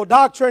terrible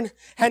doctrine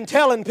and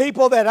telling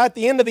people that at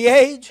the end of the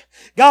age,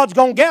 God's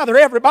going to gather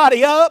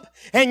everybody up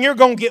and you're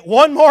going to get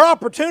one more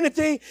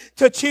opportunity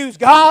to choose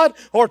God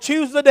or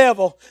choose the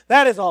devil.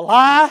 That is a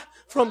lie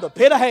from the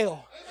pit of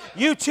hell.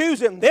 You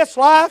choose in this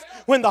life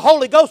when the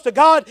Holy Ghost of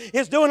God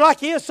is doing like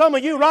He is some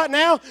of you right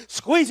now,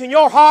 squeezing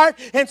your heart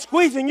and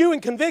squeezing you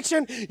in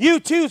conviction. You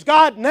choose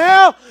God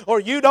now or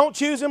you don't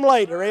choose Him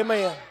later.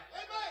 Amen.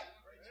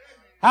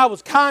 I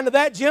was kind to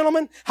that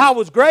gentleman. I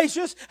was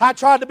gracious. I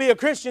tried to be a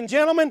Christian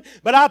gentleman,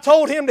 but I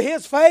told him to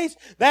his face,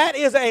 that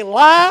is a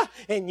lie,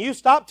 and you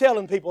stop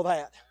telling people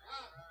that.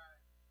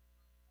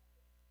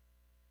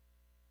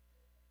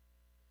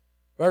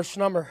 Verse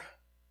number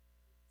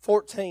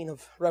 14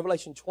 of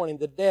Revelation 20,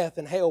 the death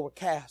and hell were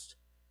cast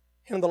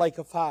into the lake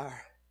of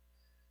fire.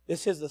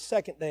 This is the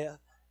second death.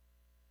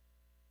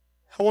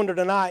 I wonder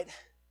tonight,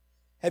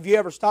 have you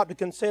ever stopped to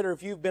consider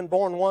if you've been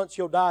born once,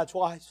 you'll die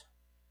twice?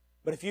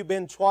 But if you've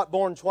been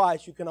born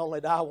twice, you can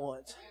only die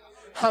once.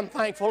 I'm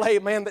thankful,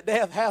 amen, that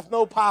death hath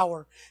no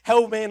power,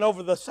 amen,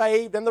 over the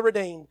saved and the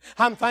redeemed.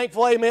 I'm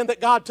thankful, amen,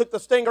 that God took the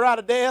stinger out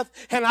of death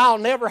and I'll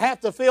never have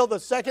to feel the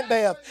second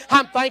death.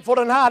 I'm thankful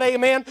tonight,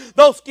 amen,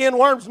 those skin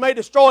worms may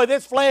destroy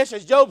this flesh,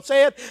 as Job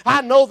said.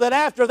 I know that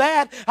after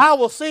that, I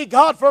will see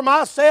God for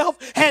myself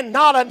and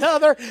not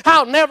another.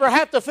 I'll never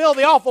have to feel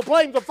the awful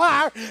flames of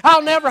fire.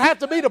 I'll never have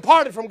to be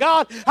departed from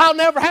God. I'll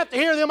never have to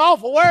hear them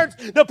awful words,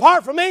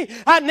 depart from me.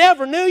 I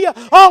never knew you.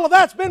 All of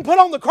that's been put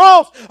on the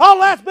cross. All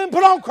of that's been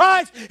put on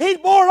Christ. He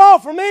bore it all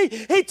for me.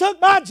 He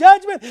took my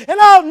judgment, and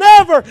I'll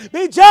never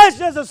be judged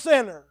as a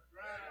sinner.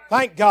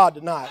 Thank God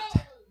tonight.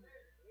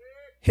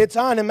 It's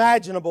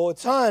unimaginable.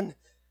 It's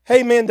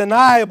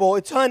undeniable.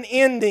 It's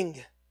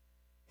unending.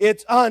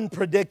 It's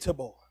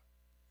unpredictable.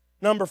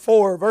 Number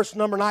 4, verse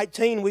number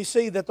 19, we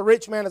see that the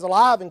rich man is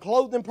alive and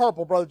clothed in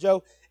purple, Brother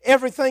Joe.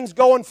 Everything's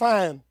going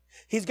fine.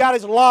 He's got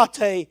his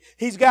latte.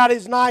 He's got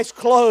his nice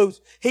clothes.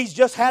 He's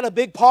just had a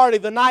big party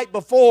the night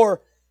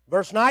before.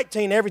 Verse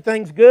 19,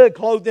 everything's good,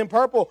 clothed in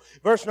purple.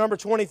 Verse number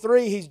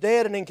 23, he's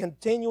dead and in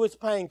continuous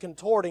pain,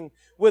 contorting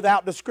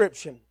without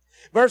description.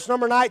 Verse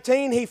number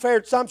 19, he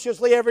fared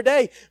sumptuously every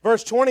day.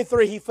 Verse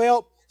 23, he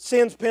felt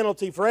sin's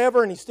penalty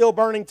forever and he's still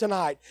burning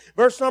tonight.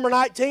 Verse number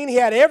 19, he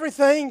had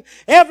everything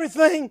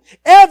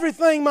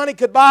money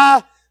could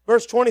buy.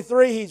 Verse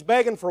 23, he's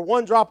begging for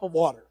one drop of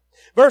water.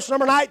 Verse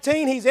number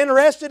 19, he's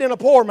interested in a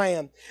poor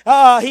man.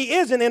 He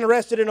isn't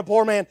interested in a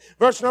poor man.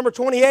 Verse number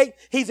 28,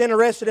 he's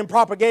interested in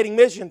propagating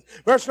missions.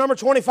 Verse number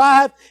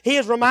 25, he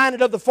is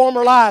reminded of the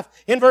former life.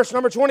 In verse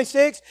number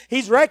 26,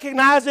 he's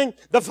recognizing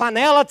the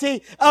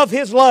finality of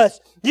his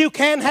lust. You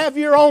can have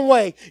your own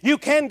way. You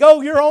can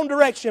go your own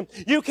direction.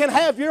 You can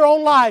have your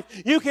own life.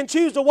 You can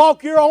choose to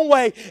walk your own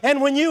way.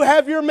 And when you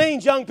have your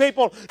means, young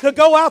people, to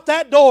go out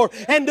that door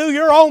and do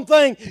your own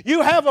thing,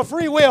 you have a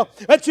free will.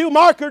 But you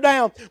mark her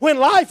down. When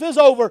life is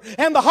over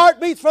and the heart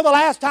beats for the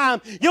last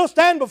time, you'll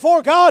stand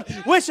before God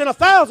wishing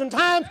 1,000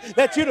 times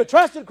that you'd have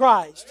trusted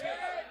Christ.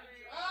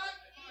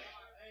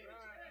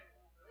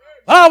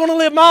 But I want to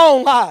live my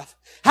own life.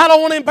 I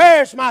don't want to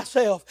embarrass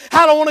myself.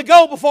 I don't want to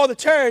go before the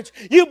church.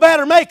 You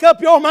better make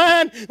up your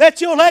mind that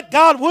you'll let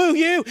God woo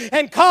you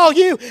and call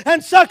you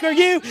and succor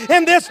you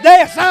in this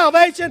day of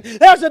salvation.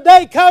 There's a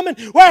day coming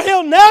where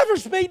He'll never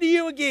speak to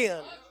you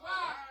again.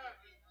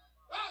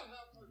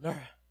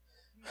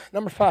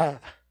 Number 5.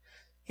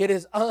 It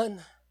is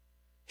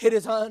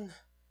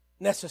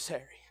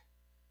unnecessary.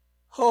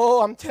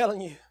 Oh, I'm telling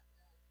you,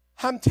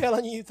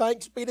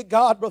 thanks be to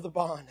God, Brother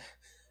Bond.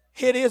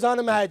 It is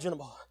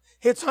unimaginable.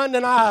 It's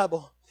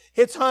undeniable.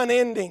 It's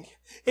unending.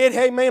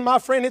 Amen, my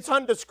friend, it's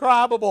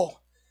undescribable.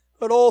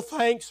 But oh,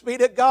 thanks be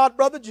to God,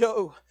 Brother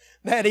Joe,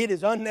 that it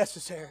is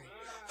unnecessary.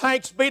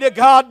 Thanks be to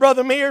God,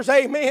 Brother Mears,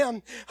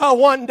 amen.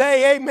 One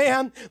day,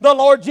 amen, the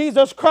Lord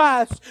Jesus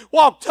Christ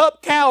walked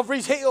up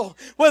Calvary's hill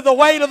with the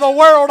weight of the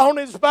world on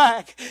His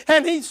back.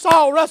 And He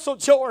saw Russell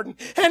Jordan.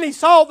 And He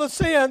saw the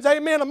sins,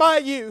 amen, of my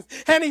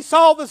youth. And He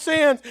saw the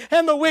sins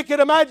and the wicked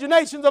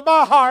imaginations of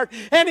my heart.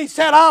 And He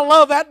said, I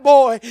love that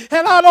boy.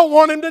 And I don't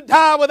want him to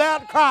die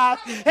without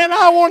Christ. And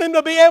I want him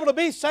to be able to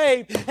be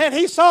saved. And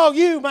He saw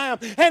you, ma'am.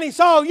 And He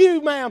saw you,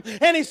 ma'am.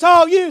 And He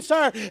saw you,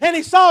 sir. And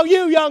He saw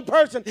you, young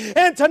person.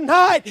 And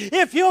tonight,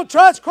 if you'll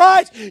trust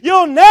Christ,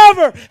 you'll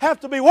never have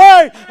to be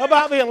worried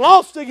about being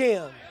lost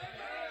again.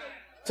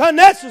 It's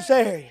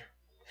unnecessary.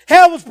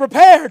 Hell was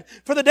prepared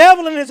for the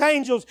devil and his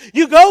angels.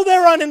 You go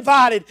there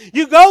uninvited.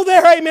 You go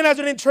there, amen, as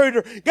an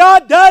intruder.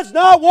 God does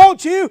not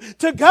want you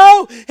to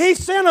go. He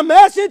sent a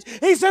message.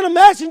 He sent a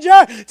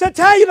messenger to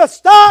tell you to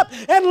stop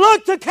and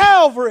look to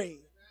Calvary.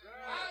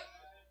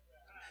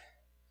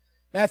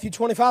 Matthew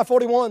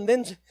 25:41.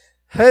 Then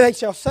they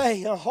shall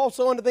say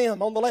also unto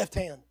them on the left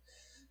hand,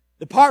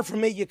 Depart from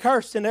me, ye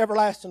cursed, in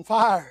everlasting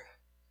fire,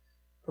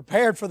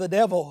 prepared for the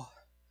devil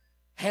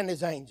and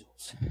his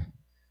angels.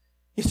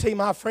 You see,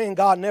 my friend,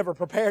 God never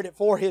prepared it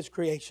for His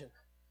creation.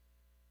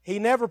 He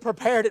never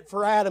prepared it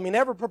for Adam. He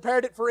never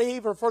prepared it for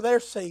Eve or for their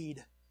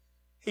seed.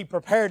 He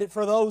prepared it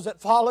for those that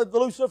followed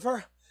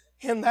Lucifer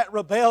in that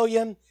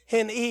rebellion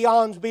in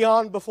eons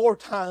beyond before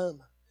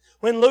time.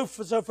 When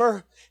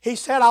Lucifer, he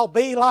said, I'll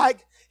be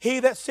like he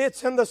that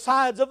sits in the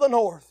sides of the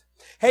north.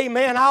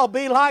 Amen, I'll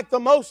be like the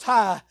Most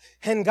High.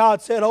 And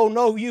God said, oh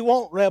no, you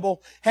won't,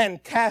 rebel,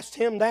 and cast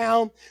him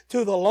down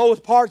to the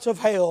lowest parts of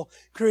hell,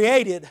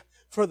 created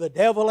for the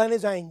devil and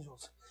his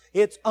angels.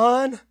 It's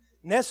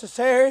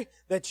unnecessary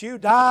that you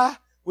die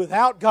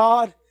without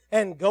God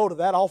and go to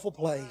that awful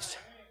place.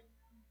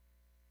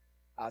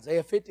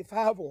 Isaiah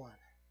 55:1.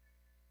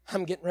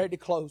 I'm getting ready to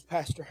close,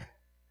 Pastor.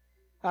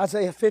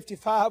 Isaiah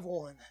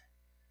 55:1.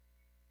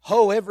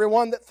 Ho,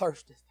 everyone that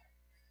thirsteth,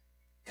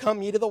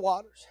 come ye to the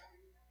waters.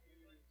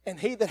 And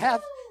he that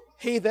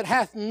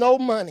hath no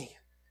money,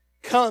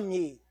 come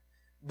ye,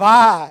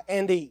 buy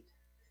and eat.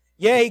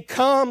 Yea,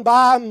 come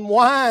buy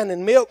wine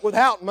and milk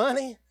without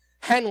money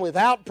and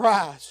without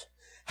price.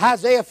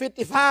 Isaiah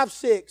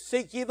 55:6.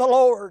 Seek ye the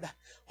Lord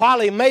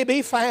while He may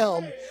be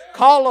found.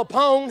 Call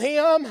upon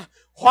Him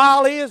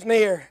while He is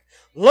near.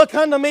 Look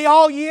unto me,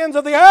 all ye ends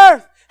of the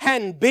earth,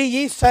 and be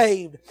ye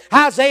saved.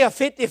 Isaiah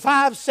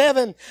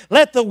 55:7.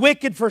 Let the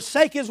wicked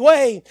forsake his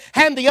way,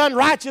 and the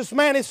unrighteous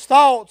man his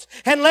thoughts,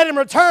 and let him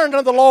return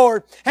to the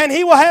Lord, and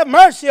He will have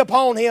mercy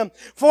upon him.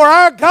 For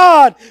our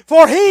God,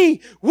 for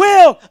He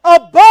will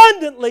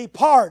abundantly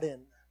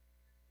pardon.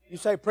 You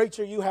say,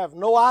 preacher, you have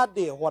no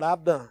idea what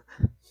I've done.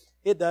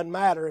 It doesn't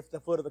matter if the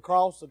foot of the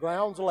cross, the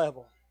ground's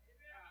level.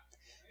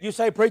 You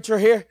say, preacher,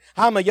 here,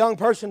 I'm a young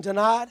person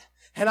tonight,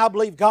 and I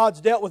believe God's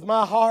dealt with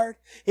my heart.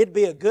 It'd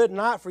be a good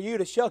night for you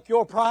to shuck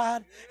your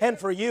pride and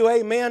for you,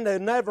 amen, to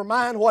never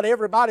mind what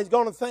everybody's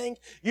going to think.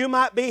 You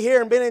might be here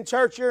and been in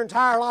church your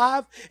entire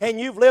life and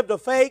you've lived a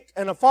fake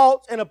and a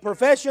false and a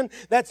profession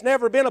that's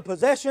never been a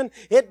possession.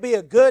 It'd be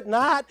a good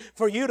night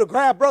for you to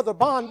grab Brother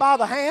Bond by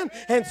the hand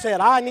and say,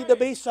 I need to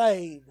be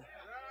saved.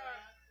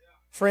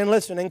 Friend,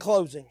 listen, in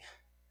closing,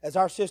 as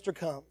our sister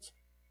comes,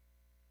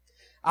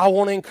 I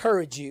want to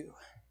encourage you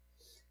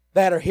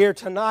that are here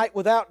tonight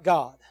without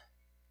God.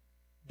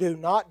 Do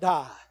not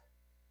die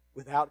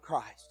without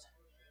Christ.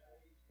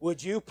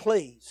 would you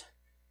please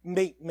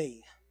meet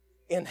me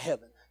in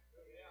heaven?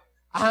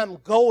 I'm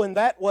going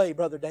that way,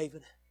 Brother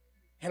David.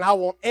 And I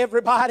want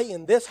everybody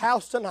in this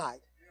house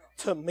tonight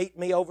to meet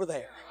me over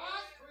there.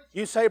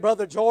 You say,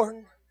 Brother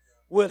Jordan,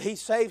 will He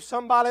save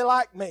somebody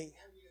like me?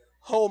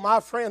 Oh, my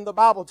friend, the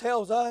Bible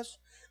tells us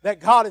that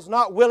God is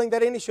not willing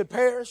that any should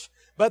perish,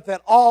 but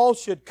that all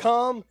should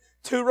come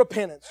to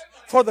repentance.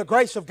 For the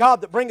grace of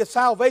God that bringeth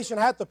salvation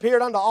hath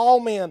appeared unto all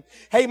men.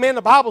 Amen.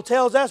 The Bible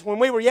tells us when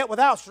we were yet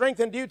without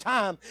strength in due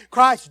time,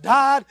 Christ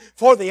died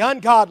for the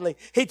ungodly.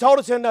 He told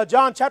us in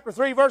John chapter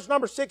 3 verse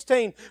number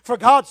 16, For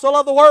God so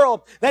loved the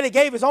world that He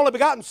gave His only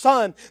begotten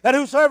Son, that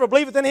whosoever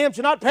believeth in Him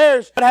should not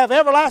perish, but have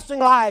everlasting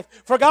life.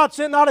 For God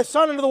sent not His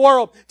Son into the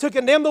world to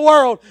condemn the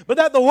world, but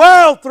that the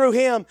world through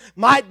Him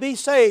might be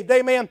saved.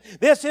 Amen.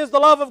 This is the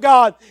love of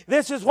God.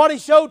 This is what He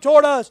showed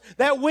toward us,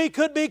 that we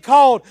could be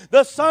called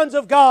the sons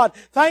of God.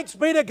 Thanks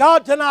be to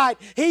God tonight.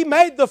 He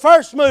made the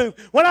first move.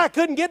 When I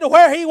couldn't get to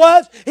where He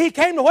was, He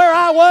came to where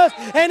I was,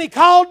 and He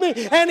called me,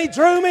 and He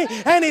drew me,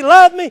 and He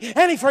loved me,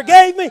 and He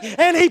forgave me,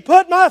 and He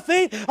put my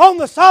feet on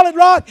the solid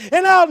rock,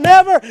 and I'll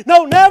never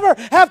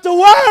have to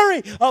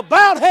worry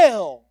about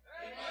hell.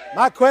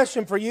 My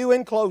question for you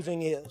in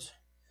closing is,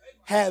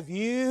 have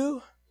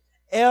you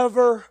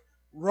ever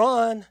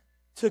run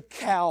to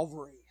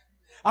Calvary?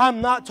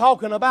 I'm not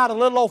talking about a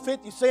little old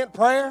 50-cent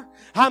prayer.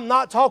 I'm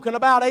not talking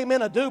about,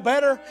 amen, a do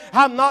better.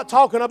 I'm not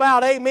talking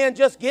about, amen,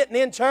 just getting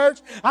in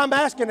church. I'm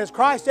asking, has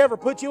Christ ever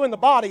put you in the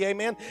body,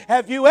 amen?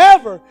 Have you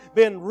ever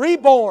been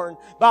reborn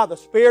by the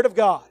Spirit of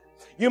God?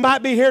 You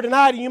might be here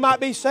tonight and you might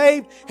be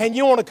saved and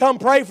you want to come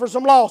pray for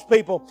some lost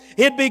people.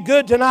 It'd be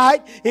good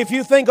tonight if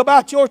you think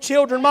about your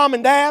children, mom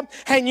and dad,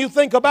 and you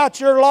think about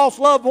your lost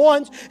loved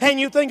ones, and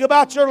you think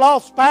about your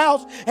lost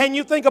spouse, and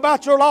you think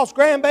about your lost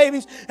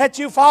grandbabies, that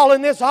you fall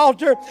in this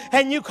altar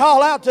and you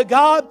call out to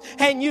God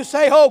and you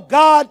say, oh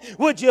God,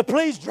 would you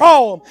please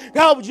draw them?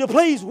 God, would you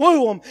please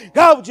woo them?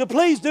 God, would you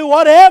please do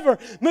whatever?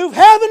 Move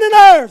heaven and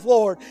earth,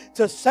 Lord,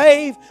 to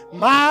save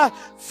my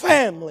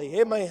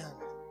family. Amen.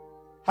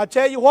 I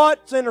tell you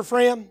what, sinner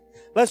friend,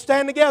 let's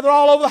stand together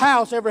all over the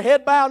house, every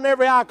head bowed and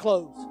every eye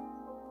closed.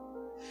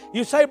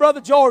 You say,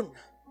 Brother Jordan,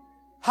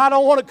 I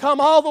don't want to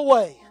come all the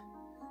way.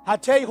 I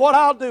tell you what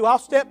I'll do. I'll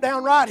step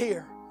down right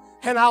here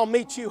and I'll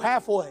meet you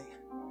halfway.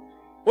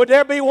 Would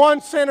there be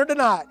one sinner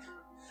tonight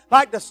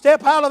like to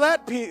step out of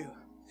that pew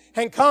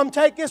and come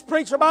take this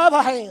preacher by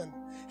the hand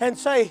and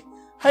say,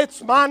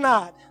 it's my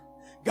night.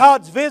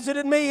 God's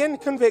visited me in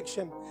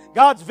conviction.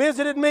 God's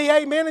visited me,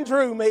 amen, and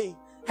drew me.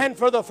 And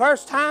for the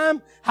first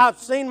time, I've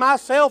seen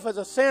myself as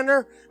a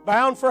sinner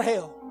bound for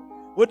hell.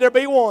 Would there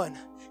be one?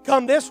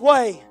 Come this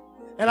way,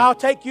 and I'll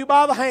take you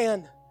by the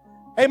hand.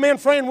 Amen,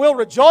 friend. We'll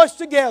rejoice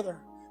together.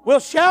 We'll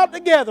shout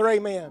together,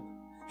 amen.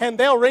 And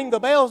they'll ring the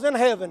bells in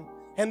heaven,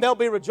 and they'll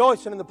be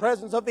rejoicing in the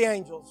presence of the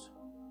angels.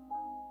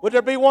 Would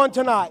there be one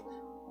tonight?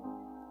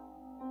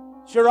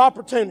 It's your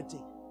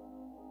opportunity.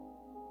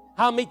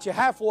 I'll meet you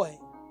halfway.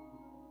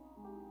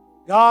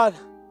 God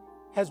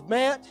has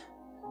met.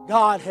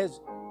 God has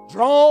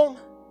drawn.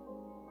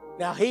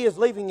 Now He is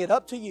leaving it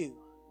up to you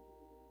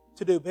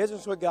to do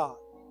business with God.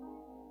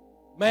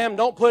 Ma'am,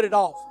 don't put it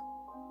off.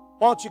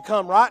 Why don't you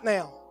come right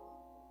now?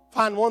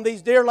 Find one of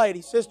these dear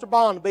ladies, Sister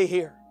Bond, to be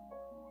here.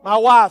 My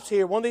wife's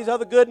here. One of these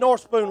other good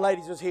North Spoon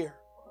ladies is here.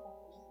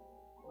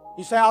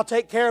 You say, I'll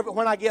take care of it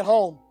when I get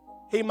home.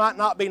 He might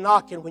not be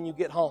knocking when you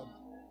get home.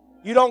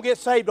 You don't get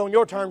saved on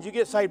your terms. You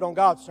get saved on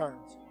God's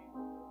terms.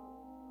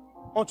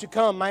 Won't you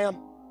come, ma'am?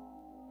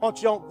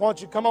 Won't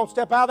you come on,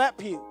 step out of that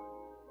pew?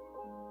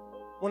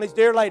 One of these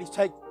dear ladies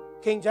take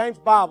King James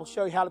Bible,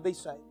 show you how to be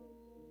saved.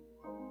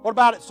 What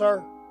about it,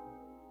 sir?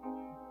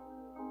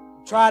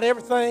 You tried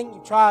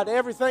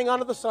everything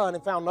under the sun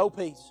and found no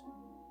peace.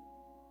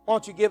 Why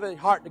don't you give your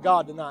heart to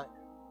God tonight?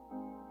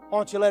 Why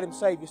don't you let Him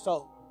save your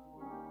soul?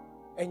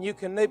 And you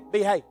can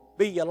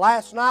be your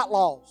last night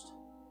lost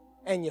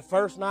and your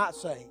first night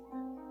saved.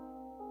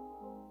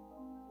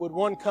 Would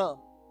one come?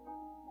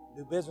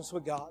 Do business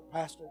with God.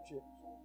 Pastor,